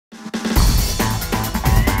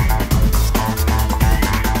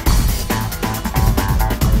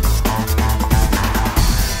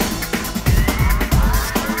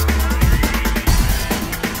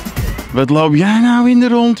Wat loop jij nou in de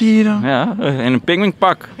rond hier dan? Ja, in een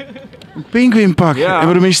pingwinpak. Een pinguïnpak. Ja. En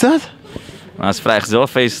waarom is dat? Maar het is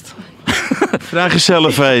vrijgezellenfeest.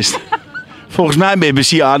 Vrijgezellenfeest. Volgens mij ben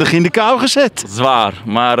je aardig in de kou gezet. Zwaar.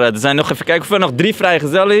 Maar er zijn nog even kijken of er nog 3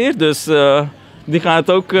 vrijgezellen hier. Dus die gaan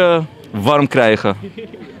het ook warm krijgen.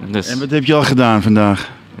 Dus, En wat heb je al gedaan vandaag?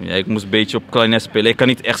 ja, ik moest een beetje op klarinet spelen. Ik kan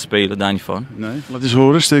niet echt spelen, daar niet van. Nee, laat eens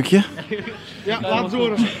horen een stukje. Ja, laat het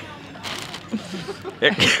horen.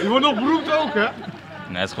 Je wordt nog beroemd ook, hè?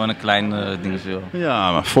 Nee, het is gewoon een klein dingetje.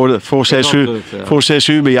 Ja, maar voor 6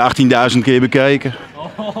 uur ben je 18.000 keer bekeken.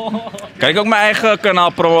 Kan ik ook mijn eigen kanaal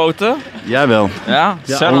promoten? Jawel. Ja?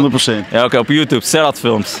 Ja, 100%. Ja, oké, op YouTube. Serhat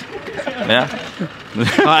films. Ja?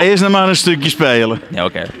 Ga eerst nog maar een stukje spelen. Ja,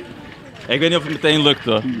 oké. Ik weet niet of het meteen lukt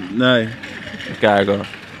hoor. Nee. Kijk hoor.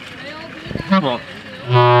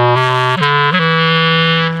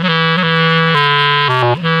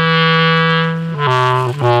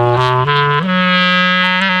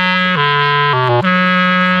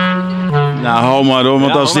 Nou, hou maar hoor,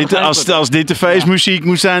 want Ja, als dit de feestmuziek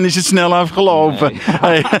moet zijn, is het snel afgelopen. Nee.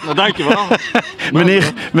 Hey. Nou, dankjewel.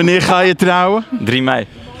 Wanneer ga je trouwen? 3 mei.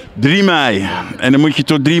 3 mei. En dan moet je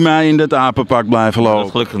tot 3 mei in dat apenpak blijven Dat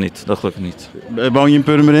lopen. gelukkig niet. Dat gelukkig niet. Woon je in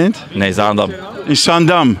Purmerend? Nee, Zaandam. In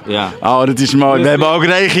Zaandam? Ja. Oh, dat is mooi. We hebben ook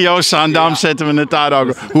regio's. Zaandam zetten we het daar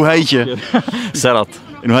ook. Hoe heet je? Serhat.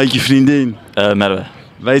 En hoe heet je vriendin? Merwe.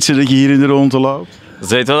 Weet ze dat je hier in de ronde loopt?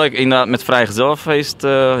 Ze weet wel dat ik inderdaad met vrijgezellenfeest,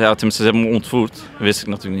 ja, tenminste ze hebben me ontvoerd. Dat wist ik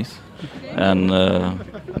natuurlijk niet. En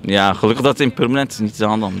ja, gelukkig dat het in Purmerend is, niet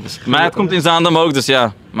Zaandam. Dus, maar het komt in Zaandam ook, dus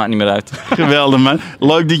ja, maakt niet meer uit. Geweldig man.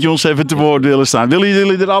 Leuk dat je ons even te woord willen staan. Willen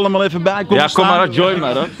jullie er allemaal even bij komen Ja, staan? kom maar, join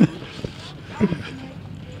maar hoor.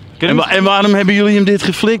 En waarom hebben jullie hem dit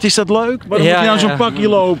geflikt? Is dat leuk? Waarom moet je nou zo'n pakje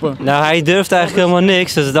lopen? Nou, hij durft eigenlijk helemaal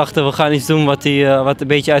niks. Dus we dachten, we gaan iets doen wat een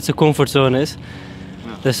beetje uit zijn comfortzone is.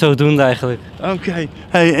 Dus zodoende eigenlijk. Oké.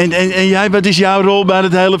 Hey, en jij, wat is jouw rol bij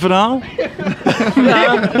het hele verhaal?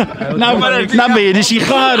 Nou ben je de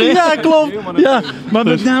sigaar, hè? Ja, klopt. Ja, maar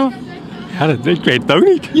wat nou? Ja, ik weet het ook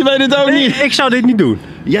niet. Je weet het ook niet. Ik zou dit niet doen.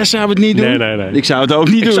 Jij zou het niet doen? Nee. Ik zou het ook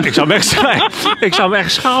niet doen. Ik zou me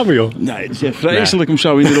echt schamen, joh. Nee, het is echt vreselijk om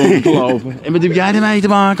zo in de ronde te lopen. En wat heb jij ermee te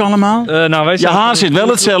maken allemaal? Nou, wij Je haar zit wel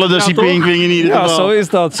hetzelfde als die pinguïn in ieder geval. Ja, zo is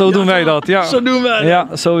dat. Zo doen wij dat. Ja. Zo doen wij.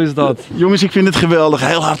 Ja, zo is dat. Jongens, ik vind het geweldig.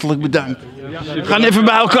 Heel hartelijk bedankt. We gaan even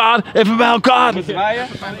bij elkaar. Even bij elkaar. Zwaaien.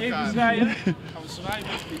 We gaan even zwaaien.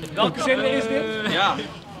 Welke zin is dit? Ja.